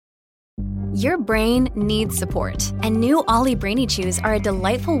Your brain needs support, and new Ollie Brainy Chews are a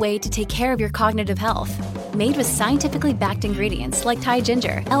delightful way to take care of your cognitive health. Made with scientifically backed ingredients like Thai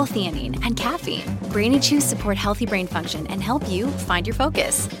ginger, L-theanine, and caffeine, Brainy Chews support healthy brain function and help you find your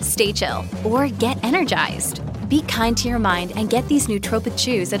focus, stay chill, or get energized. Be kind to your mind and get these nootropic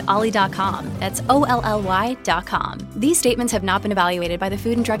chews at ollie.com. That's OLLY.com. These statements have not been evaluated by the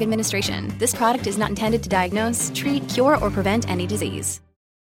Food and Drug Administration. This product is not intended to diagnose, treat, cure, or prevent any disease.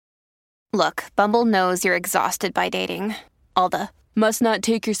 Look, Bumble knows you're exhausted by dating. All the, must not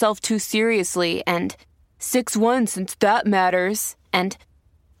take yourself too seriously, and 6'1" since that matters, and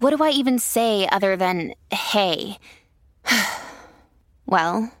what do I even say other than, hey?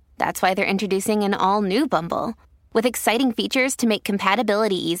 Well, that's why they're introducing an all-new Bumble, with exciting features to make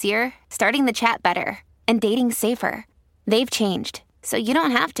compatibility easier, starting the chat better, and dating safer. They've changed, so you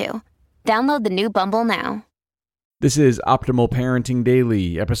don't have to. Download the new Bumble now. This is Optimal Parenting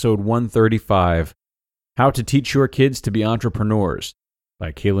Daily, episode 135, How to Teach Your Kids to Be Entrepreneurs,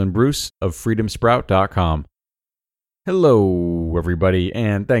 by Kalen Bruce of freedomsprout.com. Hello, everybody,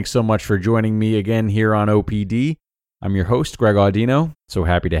 and thanks so much for joining me again here on OPD. I'm your host, Greg Audino. So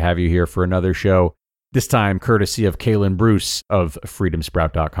happy to have you here for another show, this time courtesy of Kalen Bruce of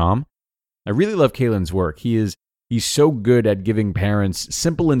freedomsprout.com. I really love Kalen's work. He's so good at giving parents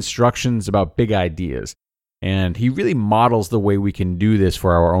simple instructions about big ideas. And he really models the way we can do this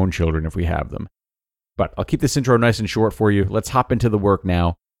for our own children if we have them. But I'll keep this intro nice and short for you. Let's hop into the work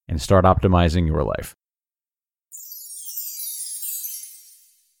now and start optimizing your life.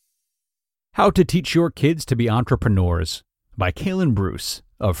 How to Teach Your Kids to Be Entrepreneurs by Kalen Bruce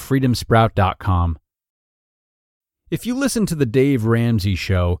of freedomsprout.com. If you listen to the Dave Ramsey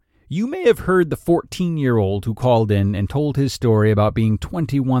Show, you may have heard the 14-year-old who called in and told his story about being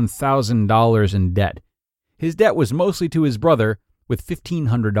 $21,000 in debt. His debt was mostly to his brother, with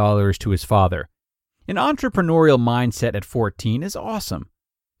 $1,500 to his father. An entrepreneurial mindset at 14 is awesome,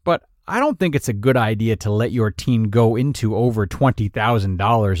 but I don't think it's a good idea to let your teen go into over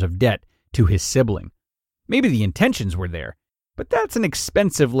 $20,000 of debt to his sibling. Maybe the intentions were there, but that's an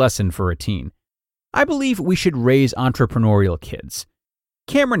expensive lesson for a teen. I believe we should raise entrepreneurial kids.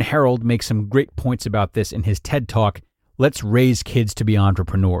 Cameron Herold makes some great points about this in his TED Talk, Let's Raise Kids to Be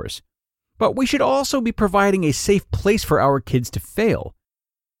Entrepreneurs. But we should also be providing a safe place for our kids to fail.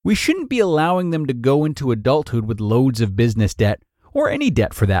 We shouldn't be allowing them to go into adulthood with loads of business debt, or any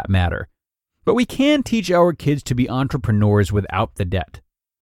debt for that matter. But we can teach our kids to be entrepreneurs without the debt.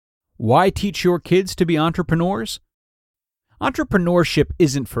 Why teach your kids to be entrepreneurs? Entrepreneurship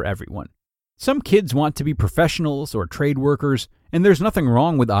isn't for everyone. Some kids want to be professionals or trade workers, and there's nothing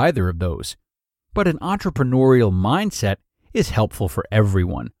wrong with either of those. But an entrepreneurial mindset is helpful for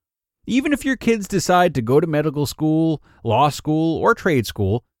everyone. Even if your kids decide to go to medical school, law school, or trade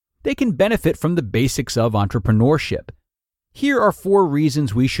school, they can benefit from the basics of entrepreneurship. Here are 4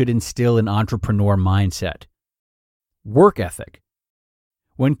 reasons we should instill an entrepreneur mindset. Work ethic.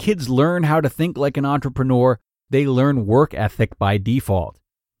 When kids learn how to think like an entrepreneur, they learn work ethic by default.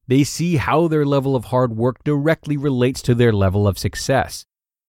 They see how their level of hard work directly relates to their level of success.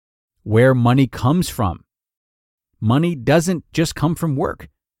 Where money comes from. Money doesn't just come from work,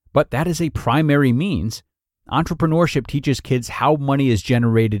 but that is a primary means. Entrepreneurship teaches kids how money is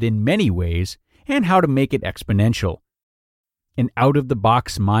generated in many ways and how to make it exponential. An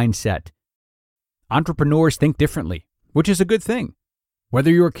out-of-the-box mindset. Entrepreneurs think differently, which is a good thing.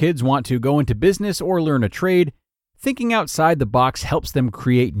 Whether your kids want to go into business or learn a trade, thinking outside the box helps them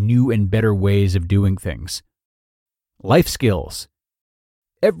create new and better ways of doing things. Life skills.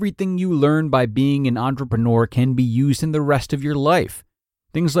 Everything you learn by being an entrepreneur can be used in the rest of your life.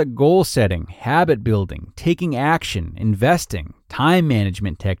 Things like goal setting, habit building, taking action, investing, time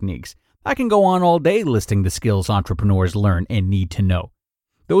management techniques. I can go on all day listing the skills entrepreneurs learn and need to know.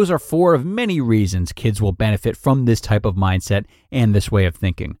 Those are 4 of many reasons kids will benefit from this type of mindset and this way of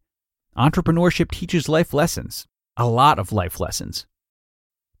thinking. Entrepreneurship teaches life lessons, a lot of life lessons.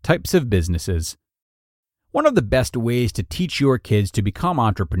 Types of businesses. One of the best ways to teach your kids to become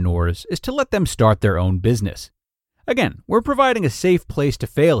entrepreneurs is to let them start their own business. Again, we're providing a safe place to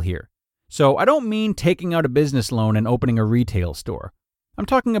fail here. So I don't mean taking out a business loan and opening a retail store. I'm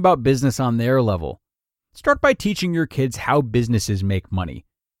talking about business on their level. Start by teaching your kids how businesses make money.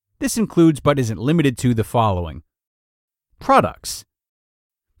 This includes but isn't limited to the following. Products.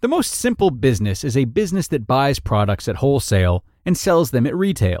 The most simple business is a business that buys products at wholesale and sells them at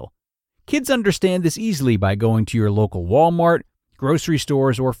retail. Kids understand this easily by going to your local Walmart, grocery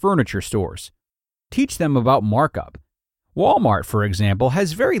stores, or furniture stores. Teach them about markup. Walmart, for example,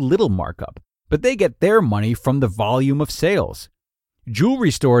 has very little markup, but they get their money from the volume of sales.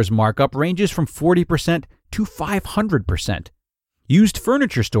 Jewelry stores' markup ranges from 40% to 500%. Used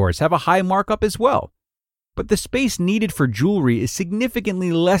furniture stores have a high markup as well. But the space needed for jewelry is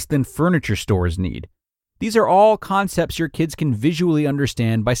significantly less than furniture stores need. These are all concepts your kids can visually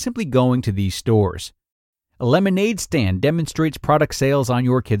understand by simply going to these stores. A lemonade stand demonstrates product sales on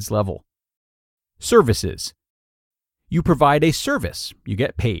your kid's level. Services. You provide a service, you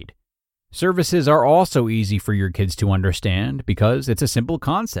get paid. Services are also easy for your kids to understand because it's a simple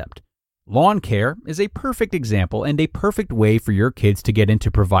concept. Lawn care is a perfect example and a perfect way for your kids to get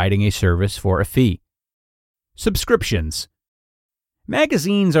into providing a service for a fee. Subscriptions.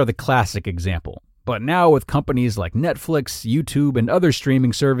 Magazines are the classic example, but now with companies like Netflix, YouTube, and other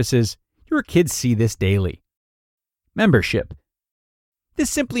streaming services, your kids see this daily. Membership. This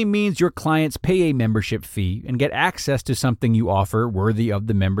simply means your clients pay a membership fee and get access to something you offer worthy of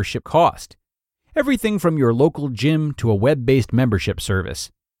the membership cost. Everything from your local gym to a web-based membership service.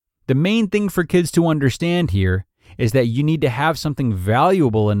 The main thing for kids to understand here is that you need to have something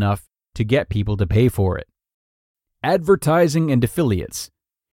valuable enough to get people to pay for it. Advertising and affiliates.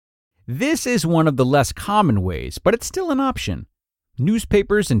 This is one of the less common ways, but it's still an option.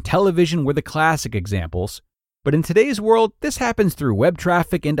 Newspapers and television were the classic examples, but in today's world, this happens through web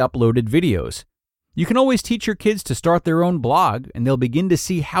traffic and uploaded videos. You can always teach your kids to start their own blog, and they'll begin to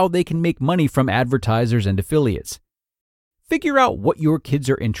see how they can make money from advertisers and affiliates. Figure out what your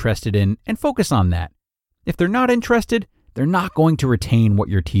kids are interested in and focus on that. If they're not interested, they're not going to retain what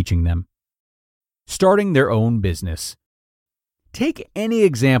you're teaching them. Starting their own business. Take any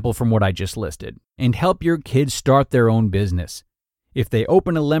example from what I just listed and help your kids start their own business. If they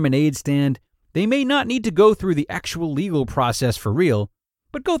open a lemonade stand, they may not need to go through the actual legal process for real,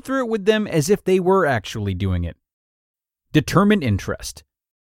 but go through it with them as if they were actually doing it. Determine interest.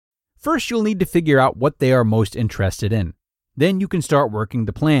 First, you'll need to figure out what they are most interested in. Then you can start working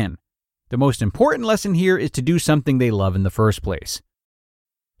the plan. The most important lesson here is to do something they love in the first place.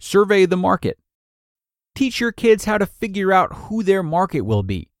 Survey the market. Teach your kids how to figure out who their market will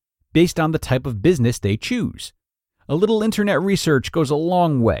be, based on the type of business they choose. A little internet research goes a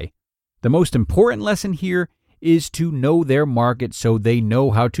long way. The most important lesson here is to know their market so they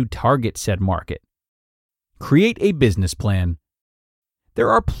know how to target said market. Create a business plan.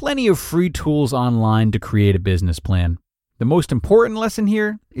 There are plenty of free tools online to create a business plan. The most important lesson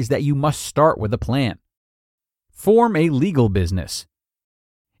here is that you must start with a plan. Form a legal business.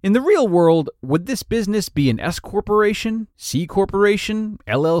 In the real world, would this business be an S corporation, C corporation,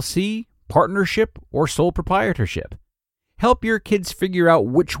 LLC, partnership, or sole proprietorship? Help your kids figure out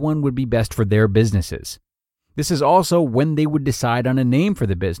which one would be best for their businesses. This is also when they would decide on a name for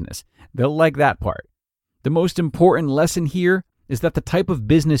the business. They'll like that part. The most important lesson here is that the type of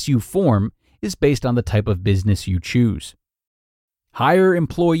business you form is based on the type of business you choose. Hire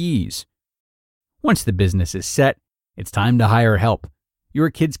employees. Once the business is set, it's time to hire help. Your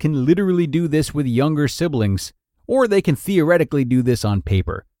kids can literally do this with younger siblings, or they can theoretically do this on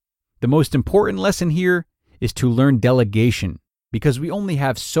paper. The most important lesson here is to learn delegation, because we only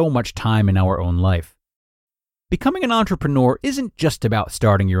have so much time in our own life. Becoming an entrepreneur isn't just about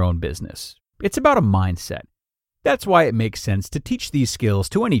starting your own business. It's about a mindset. That's why it makes sense to teach these skills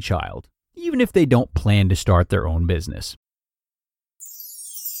to any child, even if they don't plan to start their own business.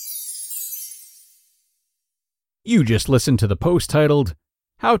 You just listened to the post titled,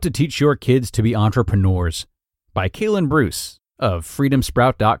 How to Teach Your Kids to Be Entrepreneurs by Kalen Bruce of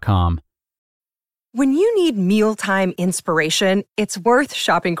freedomsprout.com. When you need mealtime inspiration, it's worth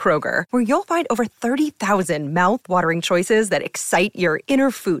shopping Kroger, where you'll find over 30,000 mouth-watering choices that excite your inner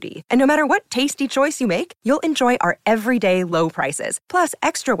foodie. And no matter what tasty choice you make, you'll enjoy our everyday low prices, plus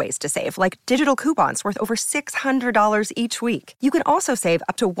extra ways to save, like digital coupons worth over $600 each week. You can also save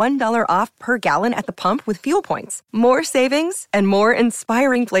up to $1 off per gallon at the pump with fuel points. More savings and more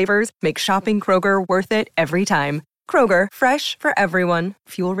inspiring flavors make shopping Kroger worth it every time. Kroger, fresh for everyone.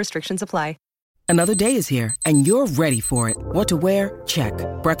 Fuel restrictions apply. Another day is here, and you're ready for it. What to wear? Check.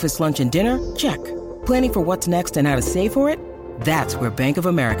 Breakfast, lunch, and dinner? Check. Planning for what's next and how to save for it? That's where Bank of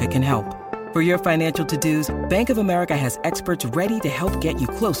America can help. For your financial to-dos, Bank of America has experts ready to help get you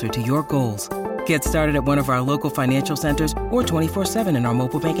closer to your goals. Get started at one of our local financial centers or 24/7 in our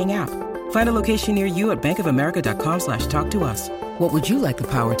mobile banking app. Find a location near you at bankofamerica.com/talktous. What would you like the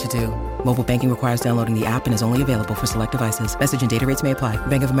power to do? Mobile banking requires downloading the app and is only available for select devices. Message and data rates may apply.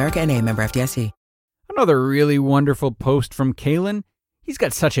 Bank of America N.A., member FDIC. Another really wonderful post from Kalen. He's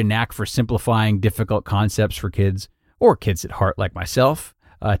got such a knack for simplifying difficult concepts for kids, or kids at heart like myself,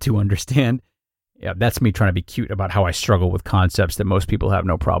 to understand. Yeah, that's me trying to be cute about how I struggle with concepts that most people have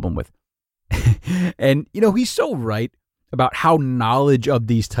no problem with. And, he's so right. about how knowledge of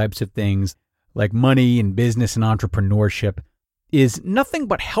these types of things, like money and business and entrepreneurship, is nothing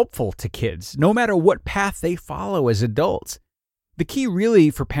but helpful to kids, no matter what path they follow as adults. The key really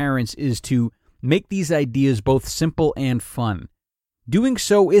for parents is to make these ideas both simple and fun. Doing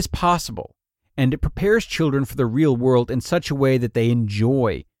so is possible, and it prepares children for the real world in such a way that they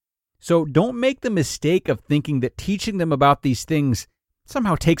enjoy. So don't make the mistake of thinking that teaching them about these things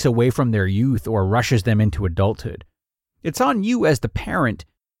somehow takes away from their youth or rushes them into adulthood. It's on you as the parent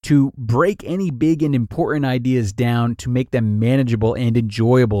to break any big and important ideas down to make them manageable and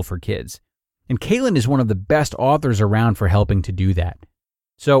enjoyable for kids. And Kalen is one of the best authors around for helping to do that.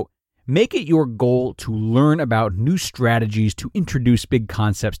 So make it your goal to learn about new strategies to introduce big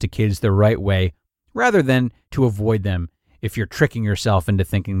concepts to kids the right way, rather than to avoid them if you're tricking yourself into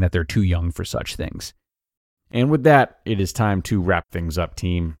thinking that they're too young for such things. And with that, it is time to wrap things up,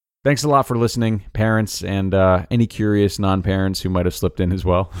 team. Thanks a lot for listening, parents, and any curious non-parents who might have slipped in as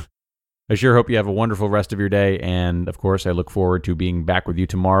well. I sure hope you have a wonderful rest of your day, and of course, I look forward to being back with you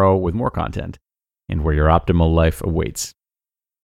tomorrow with more content and where your optimal life awaits.